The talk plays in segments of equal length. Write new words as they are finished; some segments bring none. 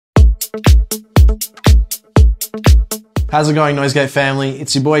How's it going, Noisegate family?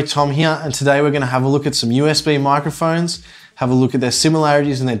 It's your boy Tom here, and today we're going to have a look at some USB microphones, have a look at their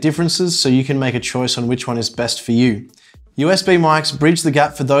similarities and their differences so you can make a choice on which one is best for you. USB mics bridge the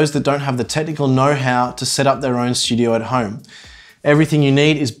gap for those that don't have the technical know-how to set up their own studio at home. Everything you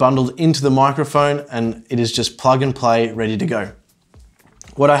need is bundled into the microphone and it is just plug and play, ready to go.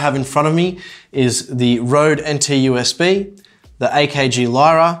 What I have in front of me is the Rode NT USB, the AKG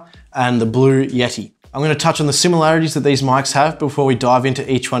Lyra, and the Blue Yeti. I'm going to touch on the similarities that these mics have before we dive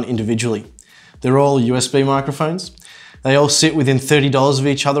into each one individually. They're all USB microphones. They all sit within $30 of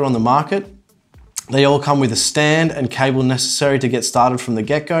each other on the market. They all come with a stand and cable necessary to get started from the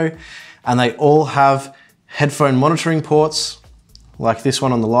get-go, and they all have headphone monitoring ports, like this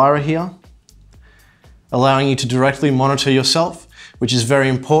one on the Lyra here, allowing you to directly monitor yourself, which is very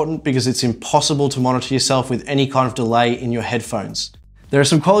important because it's impossible to monitor yourself with any kind of delay in your headphones. There are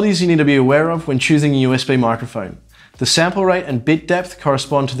some qualities you need to be aware of when choosing a USB microphone. The sample rate and bit depth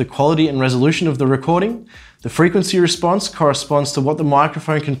correspond to the quality and resolution of the recording. The frequency response corresponds to what the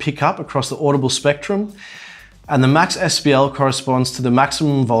microphone can pick up across the audible spectrum. And the max SPL corresponds to the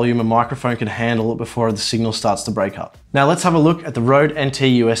maximum volume a microphone can handle before the signal starts to break up. Now let's have a look at the Rode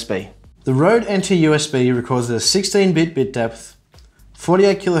NT USB. The Rode NT USB records at a 16-bit bit depth,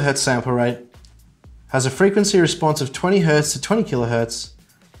 48 kHz sample rate, has a frequency response of 20 Hz to 20 kHz,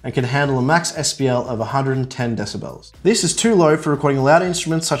 and can handle a max SPL of 110 decibels. This is too low for recording loud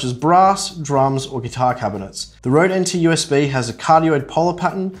instruments such as brass, drums, or guitar cabinets. The Rode NT USB has a cardioid polar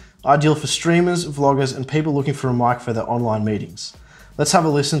pattern, ideal for streamers, vloggers, and people looking for a mic for their online meetings. Let's have a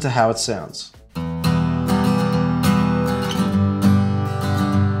listen to how it sounds.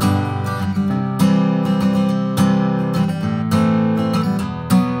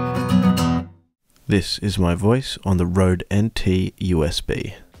 This is my voice on the Rode NT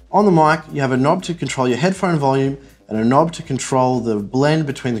USB. On the mic, you have a knob to control your headphone volume and a knob to control the blend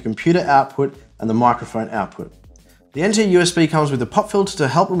between the computer output and the microphone output. The NT USB comes with a pop filter to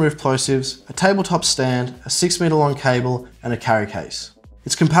help remove plosives, a tabletop stand, a 6-meter long cable, and a carry case.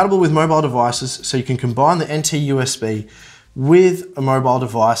 It's compatible with mobile devices, so you can combine the NT USB with a mobile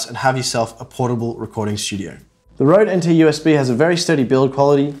device and have yourself a portable recording studio. The Rode NT USB has a very steady build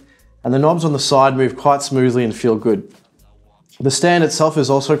quality, and the knobs on the side move quite smoothly and feel good. The stand itself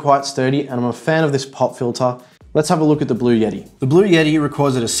is also quite sturdy, and I'm a fan of this pop filter. Let's have a look at the Blue Yeti. The Blue Yeti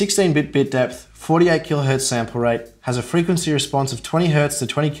records at a 16-bit bit depth, 48 kHz sample rate, has a frequency response of 20 Hz to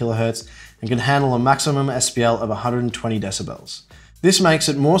 20 kHz, and can handle a maximum SPL of 120 decibels. This makes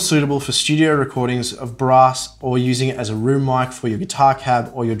it more suitable for studio recordings of brass or using it as a room mic for your guitar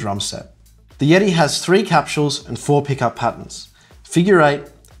cab or your drum set. The Yeti has 3 capsules and 4 pickup patterns: figure 8,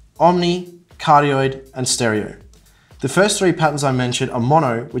 omni, cardioid, and stereo. The first 3 patterns I mentioned are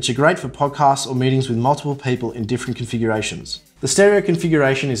mono, which are great for podcasts or meetings with multiple people in different configurations. The stereo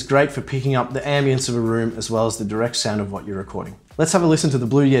configuration is great for picking up the ambience of a room as well as the direct sound of what you're recording. Let's have a listen to the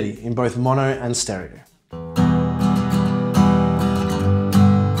Blue Yeti in both mono and stereo.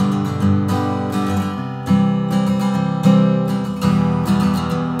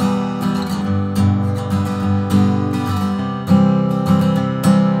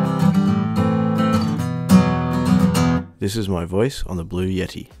 This is my voice on the Blue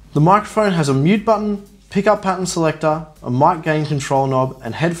Yeti. The microphone has a mute button, pickup pattern selector, a mic gain control knob,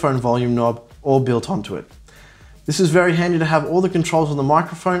 and headphone volume knob all built onto it. This is very handy to have all the controls on the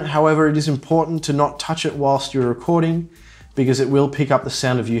microphone. However, it is important to not touch it whilst you're recording because it will pick up the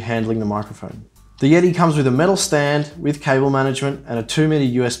sound of you handling the microphone. The Yeti comes with a metal stand with cable management and a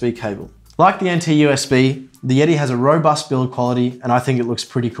 2-meter USB cable. Like the NT USB, the Yeti has a robust build quality and I think it looks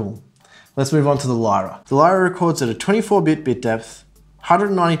pretty cool. Let's move on to the Lyra. The Lyra records at a 24-bit bit depth,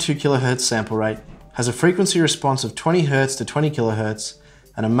 192 kHz sample rate, has a frequency response of 20 Hz to 20 kHz,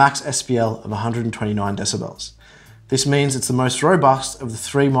 and a max SPL of 129 decibels. This means it's the most robust of the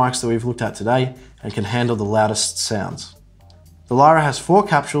 3 mics that we've looked at today and can handle the loudest sounds. The Lyra has 4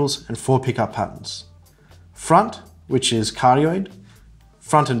 capsules and 4 pickup patterns. Front, which is cardioid,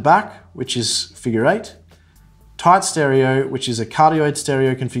 front and back, which is figure 8, tight stereo, which is a cardioid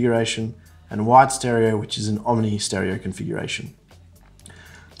stereo configuration, and wide stereo, which is an omni stereo configuration.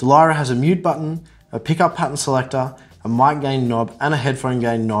 The Lyra has a mute button, a pickup pattern selector, a mic gain knob, and a headphone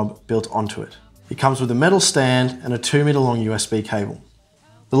gain knob built onto it. It comes with a metal stand and a 2-meter long USB cable.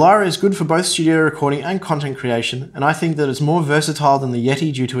 The Lyra is good for both studio recording and content creation, and I think that it's more versatile than the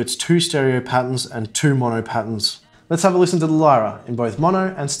Yeti due to its 2 stereo patterns and 2 mono patterns. Let's have a listen to the Lyra in both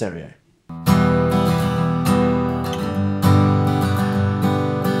mono and stereo.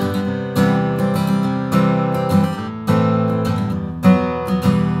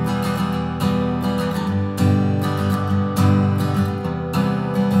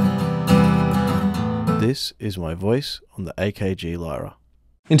 this is my voice on the AKG Lyra.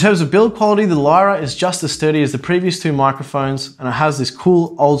 In terms of build quality, the Lyra is just as sturdy as the previous two microphones, and it has this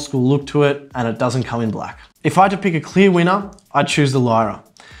cool old school look to it, and it doesn't come in black. If I had to pick a clear winner, I'd choose the Lyra.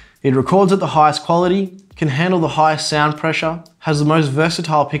 It records at the highest quality, can handle the highest sound pressure, has the most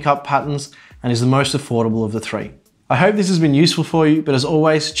versatile pickup patterns, and is the most affordable of the three. I hope this has been useful for you, but as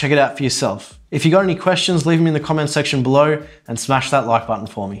always, check it out for yourself. If you got any questions, leave them in the comment section below and smash that like button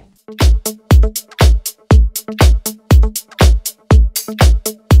for me.